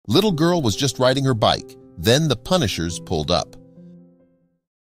Little girl was just riding her bike. Then the Punishers pulled up.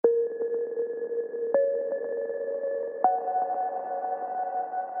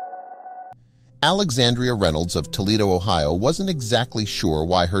 Alexandria Reynolds of Toledo, Ohio, wasn't exactly sure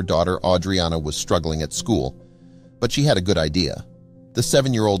why her daughter Audriana was struggling at school, but she had a good idea. The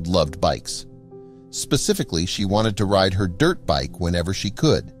 7-year-old loved bikes. Specifically, she wanted to ride her dirt bike whenever she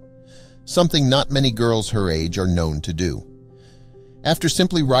could, something not many girls her age are known to do. After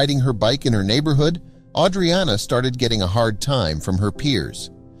simply riding her bike in her neighborhood, Audriana started getting a hard time from her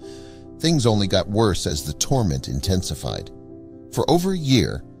peers. Things only got worse as the torment intensified. For over a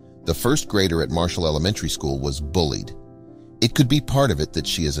year, the first grader at Marshall Elementary School was bullied. It could be part of it that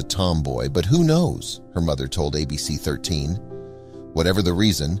she is a tomboy, but who knows, her mother told ABC 13. Whatever the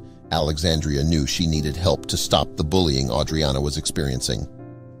reason, Alexandria knew she needed help to stop the bullying Audriana was experiencing.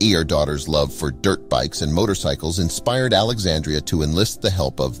 Her daughter's love for dirt bikes and motorcycles inspired Alexandria to enlist the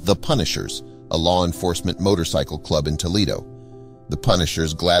help of the Punishers, a law enforcement motorcycle club in Toledo. The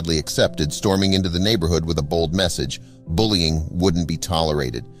Punishers gladly accepted, storming into the neighborhood with a bold message: bullying wouldn't be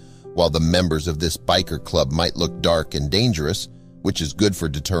tolerated. While the members of this biker club might look dark and dangerous, which is good for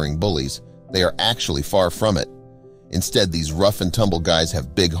deterring bullies, they are actually far from it. Instead, these rough-and-tumble guys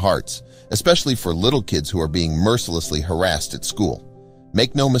have big hearts, especially for little kids who are being mercilessly harassed at school.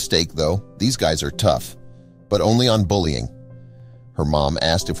 Make no mistake, though, these guys are tough, but only on bullying. Her mom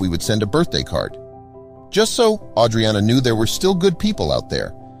asked if we would send a birthday card. Just so Audriana knew there were still good people out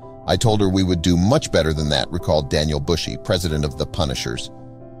there. I told her we would do much better than that, recalled Daniel Bushy, president of the Punishers.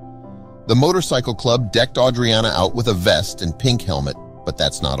 The motorcycle club decked Audriana out with a vest and pink helmet, but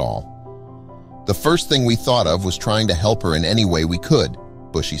that's not all. The first thing we thought of was trying to help her in any way we could,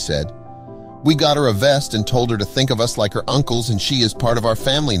 Bushy said. We got her a vest and told her to think of us like her uncles, and she is part of our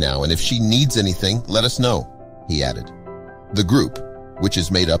family now, and if she needs anything, let us know, he added. The group, which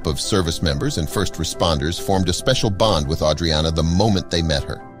is made up of service members and first responders, formed a special bond with Audriana the moment they met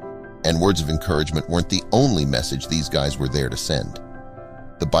her. And words of encouragement weren't the only message these guys were there to send.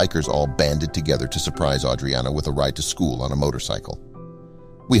 The bikers all banded together to surprise Audriana with a ride to school on a motorcycle.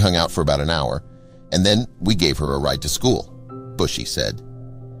 We hung out for about an hour, and then we gave her a ride to school, Bushy said.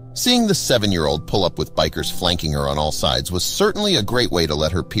 Seeing the 7-year-old pull up with bikers flanking her on all sides was certainly a great way to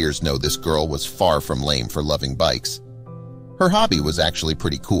let her peers know this girl was far from lame for loving bikes. Her hobby was actually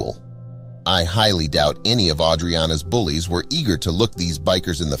pretty cool. I highly doubt any of Audriana's bullies were eager to look these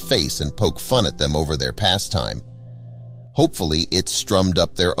bikers in the face and poke fun at them over their pastime. Hopefully, it strummed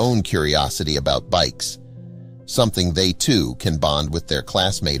up their own curiosity about bikes, something they too can bond with their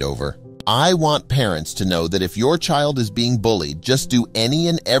classmate over. I want parents to know that if your child is being bullied, just do any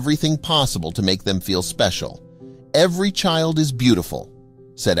and everything possible to make them feel special. Every child is beautiful,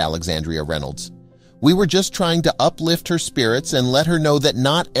 said Alexandria Reynolds. We were just trying to uplift her spirits and let her know that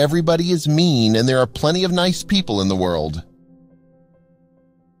not everybody is mean and there are plenty of nice people in the world.